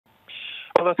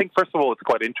Well, I think, first of all, it's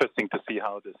quite interesting to see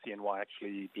how the CNY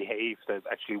actually behaved. It's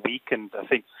actually weakened. I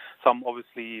think some,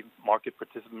 obviously, market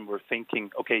participants were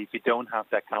thinking, okay, if you don't have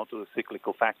that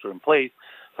counter-cyclical factor in place,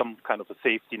 some kind of a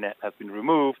safety net has been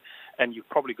removed, and you're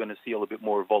probably going to see a little bit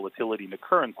more volatility in the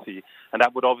currency. And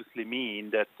that would obviously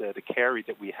mean that the carry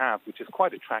that we have, which is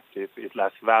quite attractive, is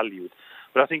less valued.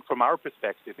 But I think from our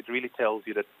perspective, it really tells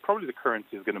you that probably the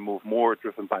currency is going to move more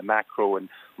driven by macro and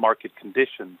market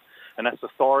conditions. And as the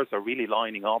stars are really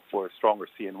lining up for a stronger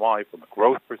CNY from a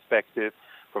growth perspective,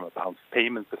 from a balance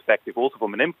payment perspective, also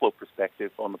from an inflow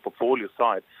perspective on the portfolio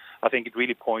side, I think it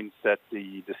really points that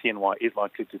the CNY is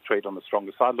likely to trade on the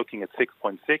stronger side, looking at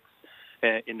 6.6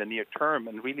 in the near term,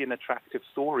 and really an attractive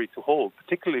story to hold,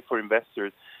 particularly for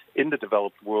investors in the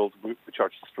developed world, which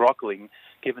are struggling,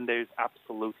 given there's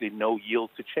absolutely no yield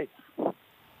to chase.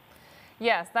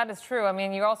 Yes, that is true. I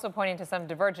mean, you're also pointing to some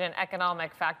divergent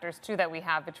economic factors, too, that we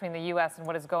have between the U.S. and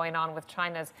what is going on with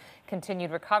China's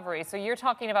continued recovery. So you're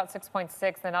talking about 6.6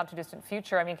 in the not-too-distant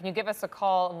future. I mean, can you give us a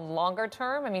call longer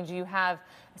term? I mean, do you have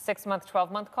a 6-month,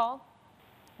 12-month call?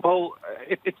 Well,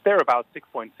 it's there about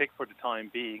 6.6 for the time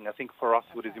being. I think for us,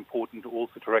 what is important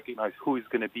also to recognize who is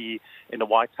going to be in the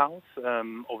White House.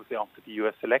 Obviously, after the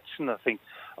U.S. election, I think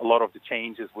a lot of the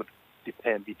changes would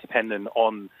be dependent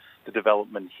on the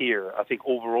development here. I think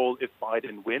overall, if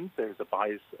Biden wins, there's a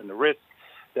bias and a risk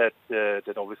that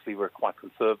obviously we're quite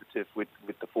conservative with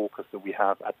the focus that we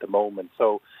have at the moment.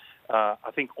 So I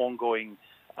think ongoing,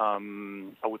 I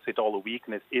would say dollar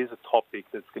weakness is a topic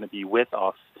that's going to be with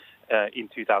us in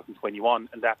 2021,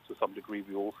 and that to some degree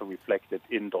we also reflected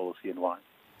in dollar CNY.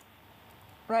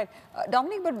 Right.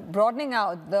 Dominic, but broadening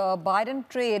out, the Biden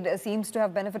trade seems to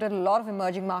have benefited a lot of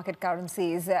emerging market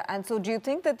currencies. And so do you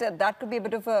think that that could be a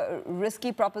bit of a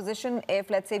risky proposition if,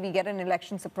 let's say, we get an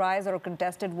election surprise or a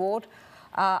contested vote?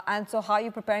 And so how are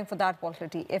you preparing for that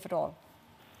volatility, if at all?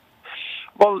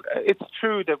 Well, it's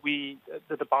true that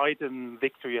the Biden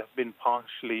victory has been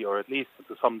partially, or at least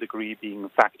to some degree, being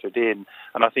factored in.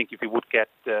 And I think if we would get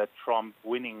Trump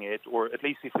winning it, or at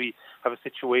least if we have a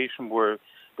situation where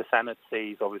the Senate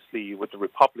stays obviously with the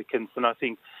Republicans, and I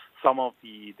think some of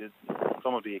the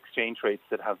exchange rates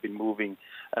that have been moving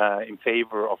in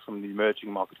favor of some of the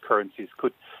emerging market currencies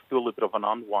could do a little bit of an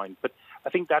unwind. But I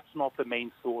think that's not the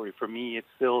main story. For me, it's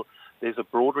still there's a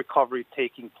broad recovery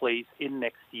taking place in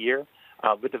next year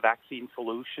with the vaccine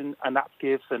solution, and that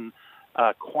gives an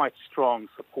quite strong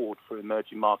support for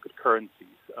emerging market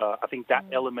currencies. I think that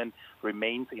element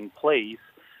remains in place.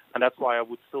 And that's why I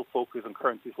would still focus on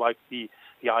currencies like the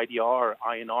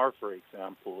INR, for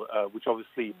example, which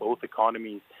obviously both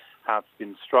economies have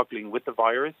been struggling with the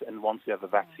virus. And once you have a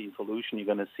vaccine solution, you're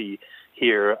going to see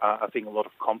here, I think, a lot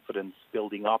of confidence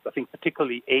building up. I think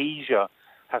particularly Asia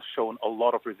has shown a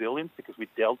lot of resilience because we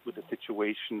dealt with the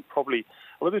situation probably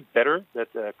a little bit better than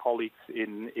colleagues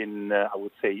in I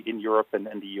would say, in Europe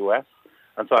and the US.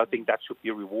 And so I think that should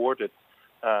be rewarded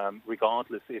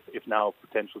regardless if now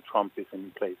potential Trump is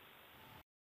in place.